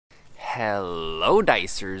Hello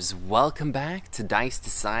Dicers, welcome back to Dice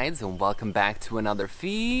Decides and welcome back to another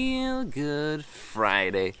Feel Good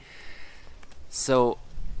Friday. So,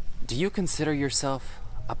 do you consider yourself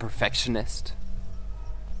a perfectionist?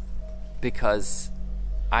 Because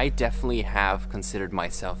I definitely have considered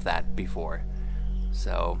myself that before.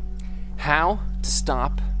 So, how to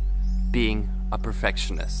stop being a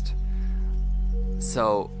perfectionist?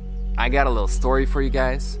 So, I got a little story for you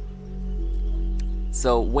guys.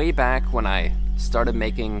 So way back when I started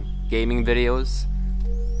making gaming videos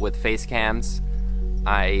with face cams,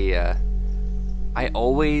 I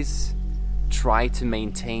always try to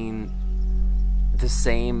maintain the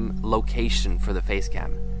same location for the face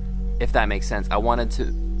cam, if that makes sense. I wanted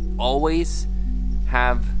to always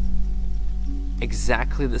have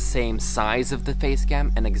exactly the same size of the face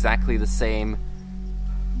cam and exactly the same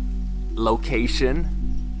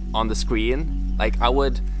location on the screen. Like, I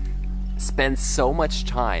would spend so much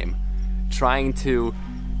time trying to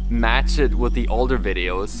match it with the older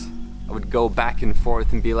videos. I would go back and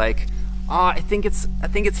forth and be like, "Oh, I think it's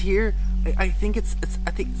here. I think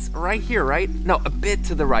it's right here, right? No, a bit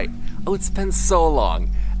to the right." I would spend so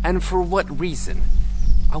long, and for what reason?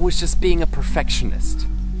 I was just being a perfectionist.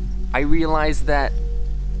 I realized that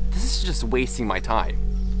this is just wasting my time.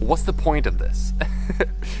 What's the point of this?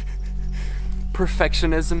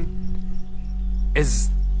 Perfectionism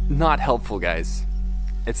is not helpful, guys.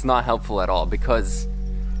 It's not helpful at all, because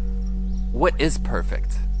what is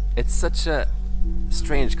perfect? It's such a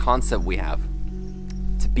strange concept we have.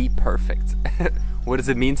 To be perfect. What does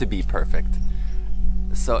it mean to be perfect?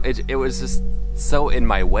 So it was just so in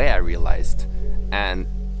my way, I realized. And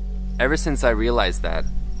ever since I realized that,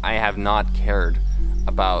 I have not cared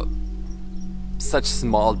about such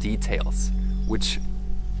small details, which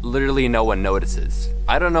literally no one notices.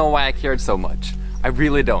 I don't know why I cared so much. I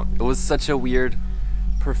really don't. It was such a weird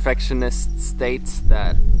perfectionist state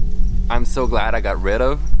that I'm so glad I got rid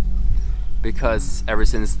of, because ever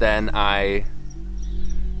since then I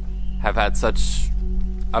have had such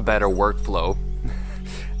a better workflow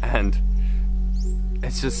and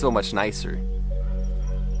it's just so much nicer,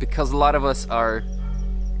 because a lot of us are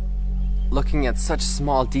looking at such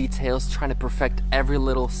small details, trying to perfect every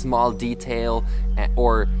little small detail,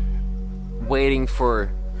 or waiting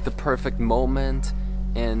for the perfect moment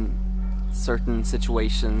in certain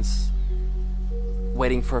situations,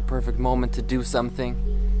 waiting for a perfect moment to do something.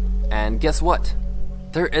 And guess what?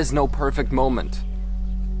 There is no perfect moment.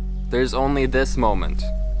 There's only this moment.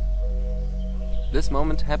 This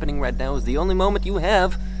moment happening right now is the only moment you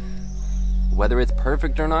have. Whether it's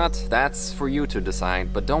perfect or not, that's for you to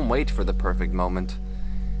decide, but don't wait for the perfect moment,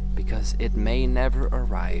 because it may never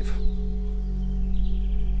arrive.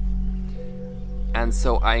 And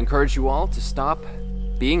so I encourage you all to stop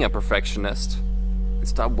being a perfectionist and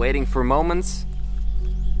stop waiting for moments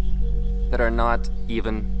that are not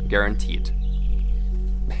even guaranteed.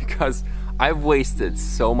 Because I've wasted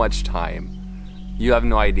so much time. You have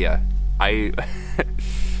no idea. I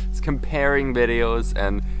was comparing videos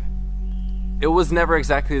and it was never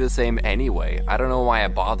exactly the same anyway. I don't know why I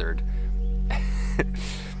bothered.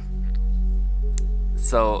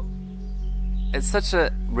 So it's such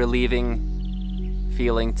a relieving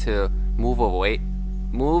feeling to move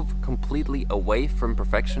completely away from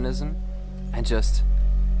perfectionism and just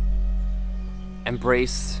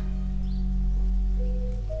embrace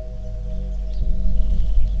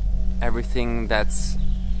everything that's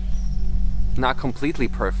not completely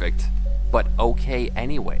perfect, but okay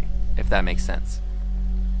anyway, if that makes sense.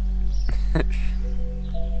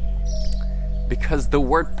 Because the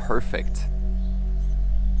word perfect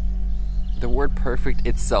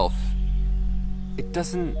itself, it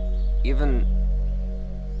doesn't even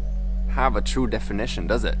have a true definition,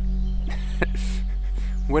 does it?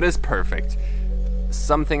 What is perfect?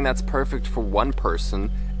 Something that's perfect for one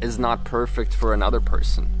person is not perfect for another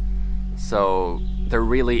person. So there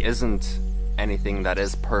really isn't anything that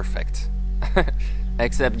is perfect.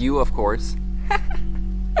 Except you, of course.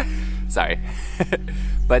 Sorry.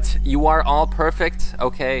 But you are all perfect,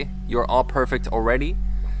 okay? You're all perfect already.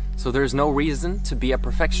 So there's no reason to be a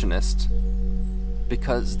perfectionist,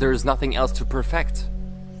 because there's nothing else to perfect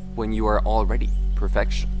when you are already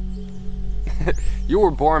perfection. You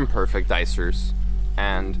were born perfect, Dicers.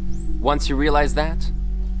 And once you realize that,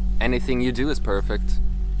 anything you do is perfect.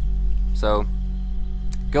 So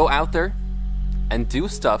go out there and do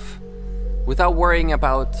stuff without worrying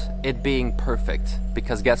about it being perfect,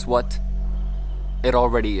 because guess what? It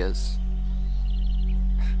already is.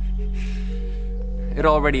 It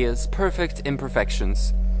already is. Perfect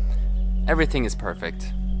imperfections. Everything is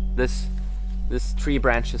perfect. This tree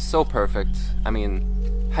branch is so perfect. I mean,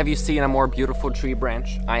 Have you seen a more beautiful tree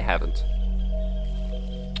branch? I haven't.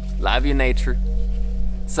 Love you, nature.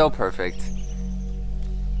 So perfect.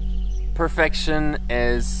 Perfection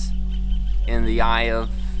is in the eye of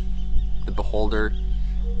the beholder.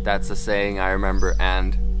 That's a saying I remember,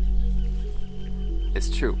 and it's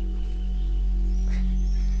true.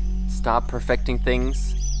 Stop perfecting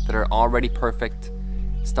things that are already perfect.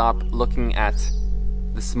 Stop looking at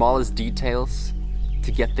the smallest details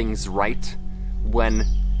to get things right when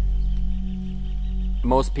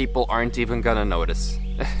most people aren't even gonna notice.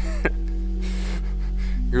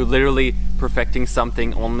 You're literally perfecting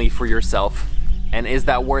something only for yourself. And is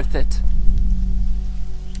that worth it?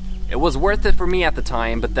 It was worth it for me at the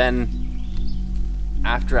time, but then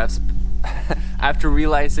after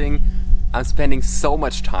realizing I'm spending so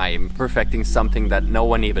much time perfecting something that no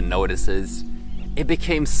one even notices, it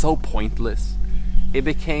became so pointless. It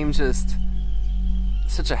became just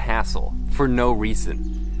such a hassle for no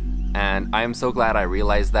reason. And I am so glad I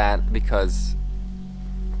realized that, because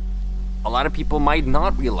a lot of people might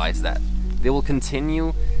not realize that. They will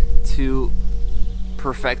continue to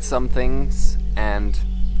perfect some things, and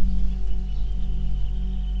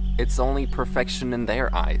it's only perfection in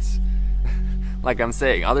their eyes. Like I'm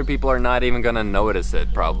saying, other people are not even gonna notice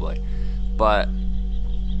it, probably. But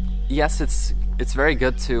yes, it's very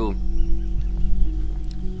good to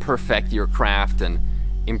perfect your craft and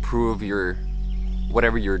improve your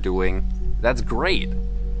whatever you're doing. That's great.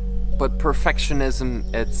 But perfectionism,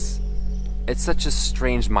 it's such a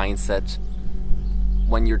strange mindset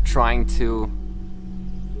when you're trying to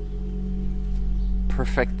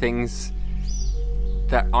perfect things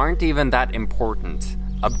that aren't even that important,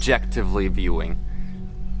 objectively viewing.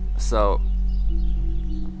 So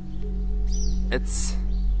it's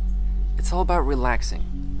all about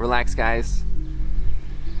relaxing. Relax, guys.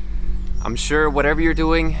 I'm sure whatever you're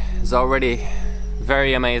doing is already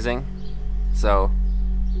very amazing. So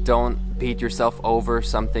don't beat yourself over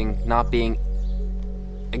something not being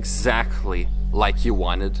exactly like you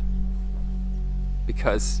wanted,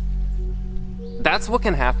 because that's what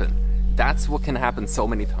can happen. That's what can happen so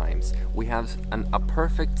many times. We have a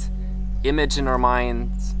perfect image in our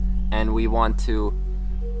minds and we want to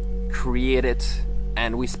create it,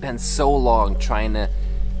 and we spend so long trying to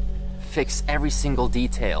fix every single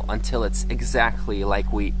detail until it's exactly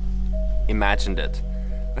like we imagined it.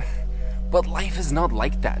 But life is not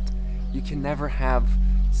like that. You can never have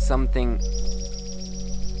something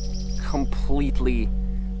completely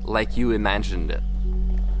like you imagined it.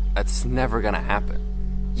 That's never gonna happen.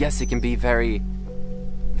 Yes, it can be very,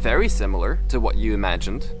 very similar to what you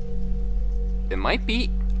imagined. It might be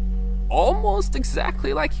almost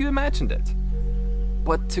exactly like you imagined it.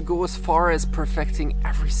 But to go as far as perfecting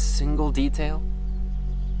every single detail,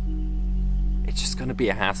 it's just gonna be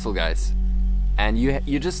a hassle, guys. And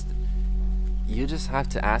you just have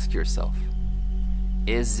to ask yourself,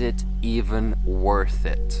 is it even worth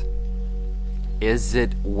it? Is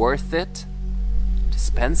it worth it to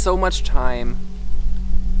spend so much time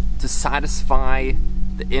to satisfy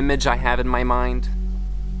the image I have in my mind?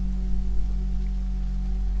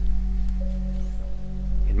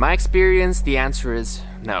 In my experience, the answer is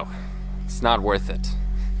no. It's not worth it.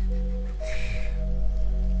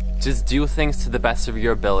 Just do things to the best of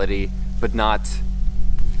your ability, but not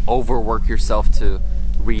overwork yourself to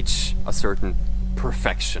reach a certain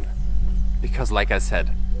perfection. Because like I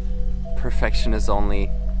said, perfection is only...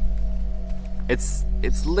 It's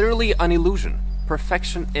literally an illusion.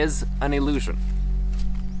 Perfection is an illusion.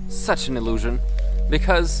 Such an illusion.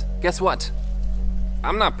 Because, guess what?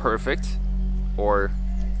 I'm not perfect. Or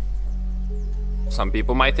some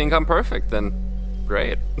people might think I'm perfect, then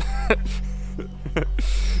great.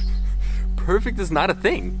 Perfect is not a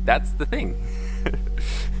thing. That's the thing.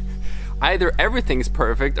 Either everything's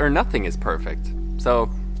perfect or nothing is perfect. So,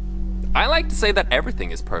 I like to say that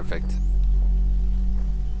everything is perfect.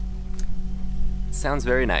 Sounds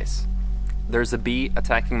very nice. There's a bee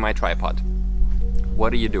attacking my tripod.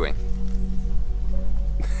 What are you doing?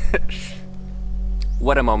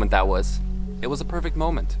 What a moment that was. It was a perfect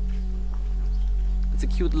moment. It's a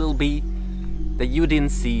cute little bee that you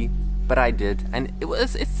didn't see, but I did. And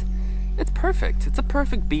it's perfect. It's a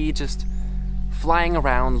perfect bee, just flying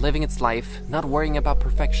around, living its life, not worrying about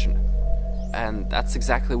perfection. And that's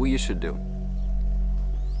exactly what you should do.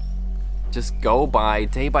 Just go by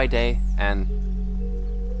day and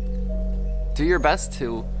do your best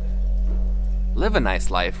to live a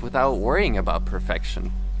nice life without worrying about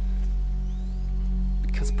perfection.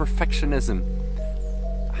 Because perfectionism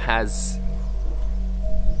has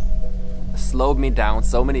slowed me down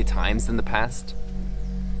so many times in the past.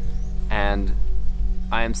 And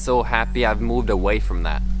I am so happy I've moved away from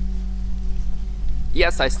that.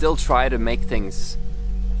 Yes, I still try to make things,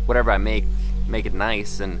 whatever I make it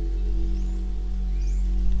nice and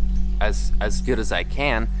as good as I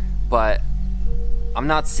can, but I'm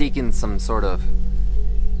not seeking some sort of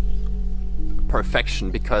perfection,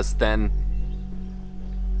 because then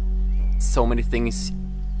so many things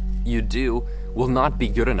you do will not be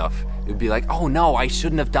good enough. It would be like, oh no, I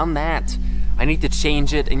shouldn't have done that. I need to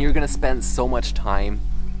change it, and you're gonna spend so much time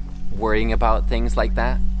worrying about things like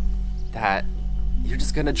that you're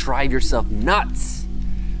just gonna drive yourself nuts.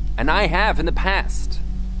 And I have in the past.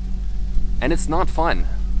 And it's not fun.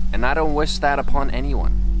 And I don't wish that upon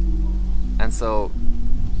anyone. And so,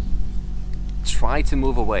 try to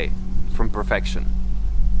move away from perfection.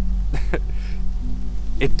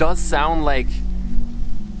 It does sound like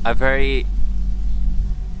a very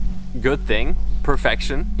good thing,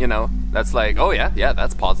 perfection, you know. That's like, oh yeah,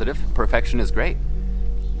 that's positive. Perfection is great.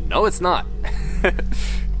 No, it's not.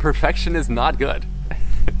 Perfection is not good.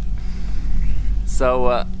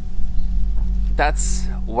 So, that's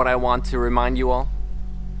what I want to remind you all.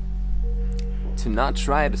 To not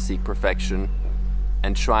try to seek perfection,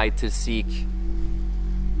 and try to seek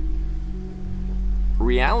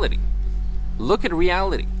reality. Look at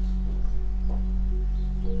reality.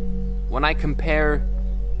 When I compare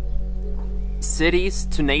cities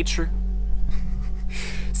to nature,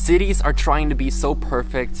 cities are trying to be so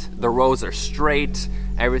perfect. The roads are straight,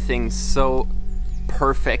 everything's so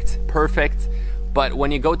perfect. But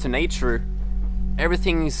when you go to nature,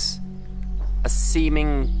 everything's a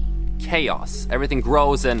seeming chaos. Everything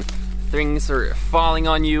grows and things are falling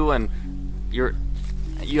on you, and you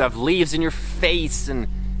have leaves in your face, and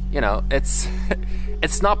you know, it's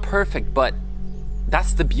not perfect, but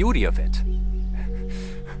that's the beauty of it.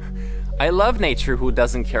 I love nature who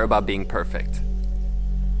doesn't care about being perfect.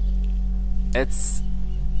 It's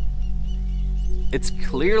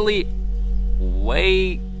clearly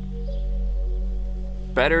way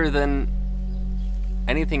better than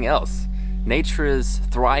anything else. Nature is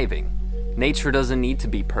thriving. Nature doesn't need to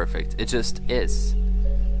be perfect. It just is.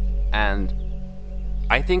 And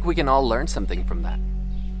I think we can all learn something from that.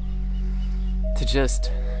 To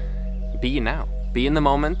just be now. Be in the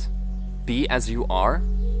moment. Be as you are.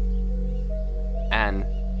 And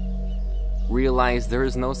realize there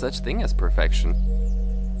is no such thing as perfection.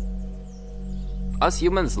 Us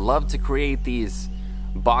humans love to create these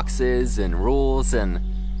boxes and rules and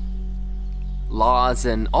laws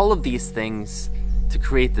and all of these things to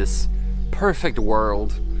create this perfect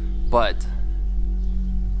world, but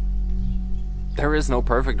there is no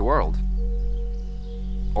perfect world.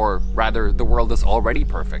 Or rather, the world is already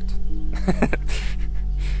perfect.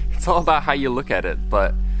 It's all about how you look at it,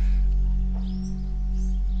 but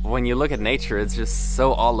when you look at nature, it's just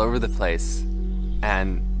so all over the place,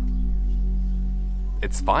 and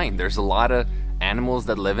it's fine. There's a lot of animals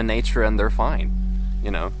that live in nature and they're fine,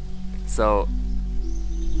 you know? So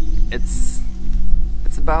it's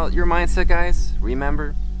about your mindset, guys.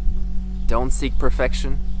 Remember, don't seek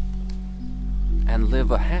perfection, and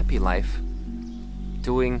live a happy life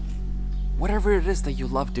doing whatever it is that you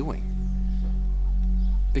love doing.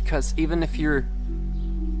 Because even if you're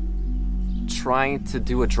trying to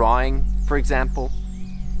do a drawing, for example,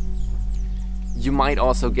 you might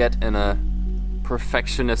also get in a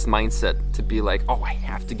perfectionist mindset to be like, oh, I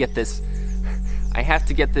have to get this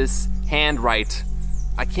hand right.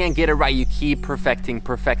 I can't get it right. You keep perfecting,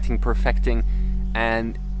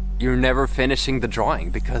 and you're never finishing the drawing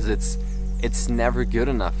because it's never good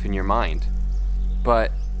enough in your mind.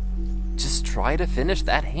 But just try to finish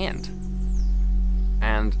that hand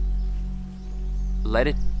and let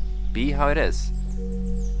it be how it is.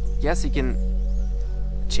 Yes, you can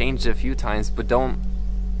change it a few times, but don't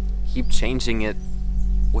keep changing it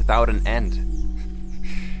without an end.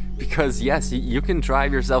 Because yes, you can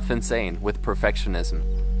drive yourself insane with perfectionism.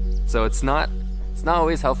 So it's not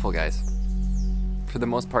always helpful, guys. For the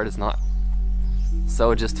most part, it's not.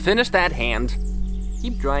 So just finish that hand.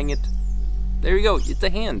 Keep drawing it. There you go, it's a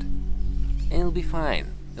hand. And it'll be fine.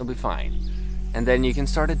 It'll be fine. And then you can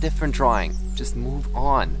start a different drawing. Just move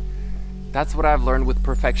on. That's what I've learned with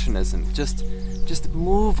perfectionism. Just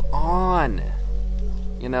move on.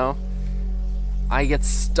 You know? I get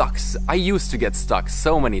stuck. I used to get stuck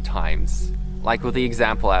so many times. Like with the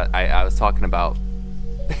example I was talking about.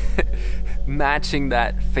 Matching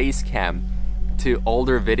that face cam to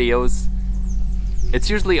older videos. It's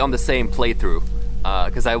usually on the same playthrough.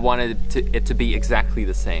 Because I wanted it to be exactly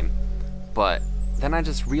the same. But then I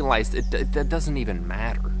just realized that doesn't even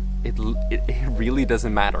matter. It really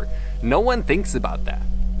doesn't matter. No one thinks about that.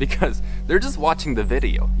 because they're just watching the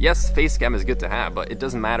video. Yes, face cam is good to have, but it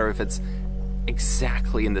doesn't matter if it's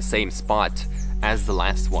exactly in the same spot as the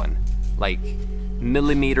last one. Like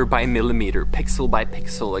millimeter by millimeter, pixel by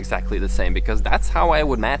pixel, exactly the same, because that's how I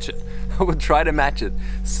would match it. I would try to match it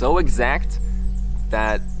so exact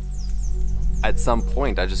that at some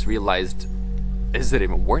point I just realized, is it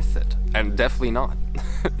even worth it? And definitely not.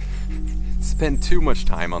 Spend too much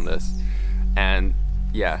time on this. And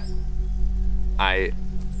yeah, I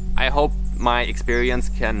hope my experience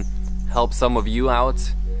can help some of you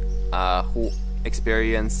out who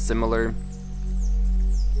experience similar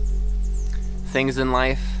things in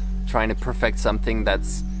life, trying to perfect something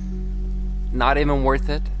that's not even worth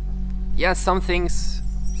it. Yeah, some things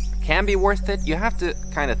can be worth it. You have to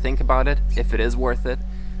kind of think about it, if it is worth it.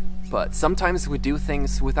 But sometimes we do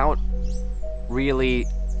things without really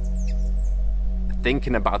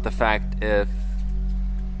thinking about the fact if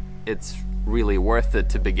it's really worth it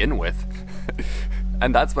to begin with.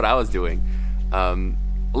 And that's what I was doing.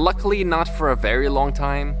 Luckily not for a very long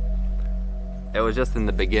time. It was just in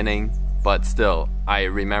the beginning, but still, I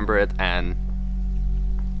remember it, and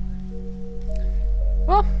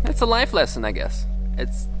well, it's a life lesson, I guess.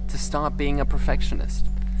 It's to stop being a perfectionist.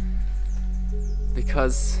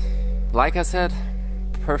 Because, like I said,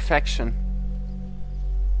 perfection.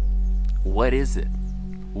 What is it?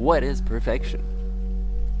 What is perfection?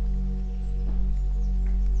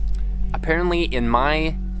 Apparently, in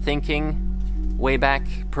my thinking way back,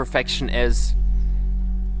 perfection is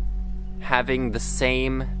having the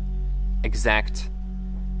same exact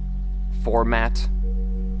format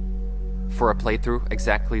for a playthrough,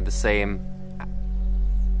 exactly the same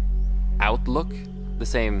outlook, the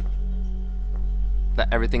same, that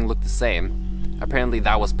everything looked the same. Apparently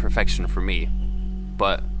that was perfection for me.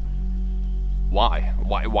 But why?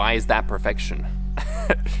 Why is that perfection?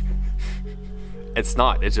 It's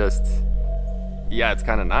not. It's just, yeah, it's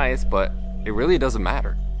kind of nice, but it really doesn't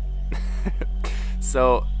matter.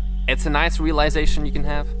 So it's a nice realization you can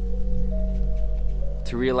have,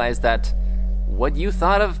 to realize that what you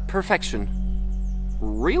thought of perfection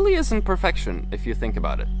really isn't perfection if you think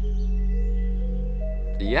about it.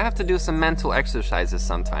 You have to do some mental exercises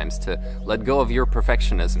sometimes to let go of your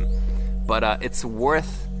perfectionism, but it's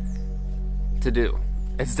worth to do.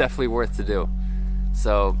 It's definitely worth to do.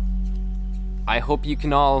 So I hope you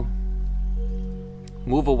can all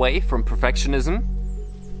move away from perfectionism.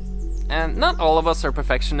 And not all of us are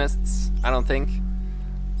perfectionists, I don't think.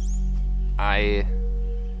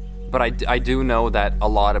 But I do know that a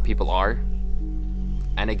lot of people are,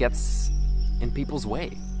 and it gets in people's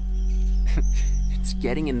way. It's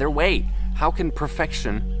getting in their way. How can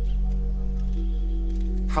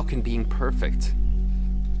being perfect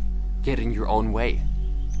get in your own way?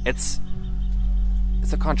 It's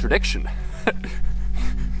a contradiction.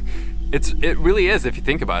 It really is if you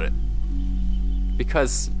think about it.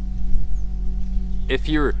 Because if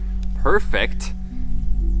you're perfect,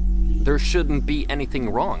 there shouldn't be anything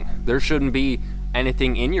wrong. There shouldn't be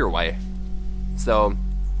anything in your way. So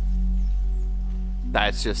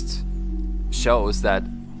that just shows that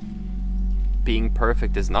being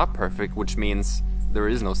perfect is not perfect, which means there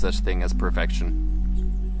is no such thing as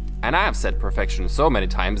perfection. And I have said perfection so many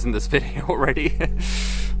times in this video already.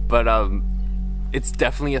 But it's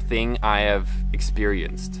definitely a thing I have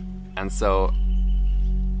experienced. And so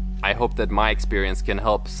I hope that my experience can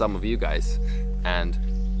help some of you guys. And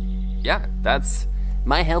yeah, that's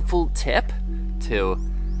my helpful tip, to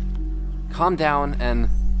calm down and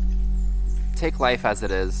take life as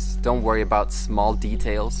it is. Don't worry about small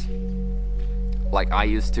details like I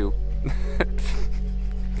used to.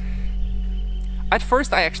 At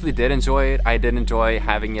first I actually did enjoy it. I did enjoy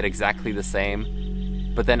having it exactly the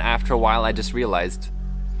same. But then after a while I just realized,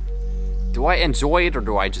 do I enjoy it or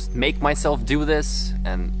do I just make myself do this?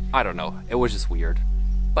 And I don't know, it was just weird.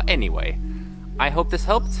 But anyway, I hope this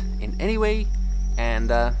helped in any way. And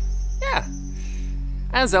yeah,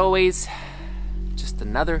 as always, just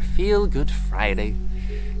another Feel Good Friday.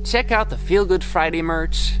 Check out the Feel Good Friday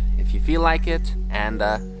merch if you feel like it. And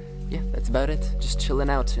yeah, that's about it. Just chilling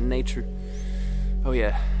out in nature. Oh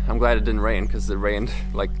yeah, I'm glad it didn't rain, because it rained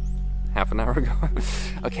like half an hour ago.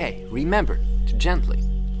 Okay, remember to gently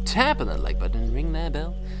tap on that like button and ring that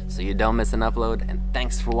bell so you don't miss an upload. And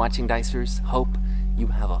thanks for watching, Dicers. Hope you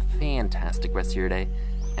have a fantastic rest of your day,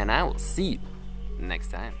 and I will see you next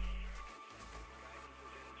time.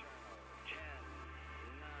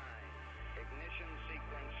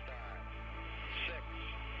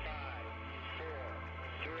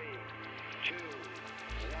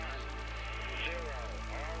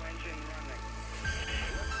 All engine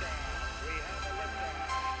running.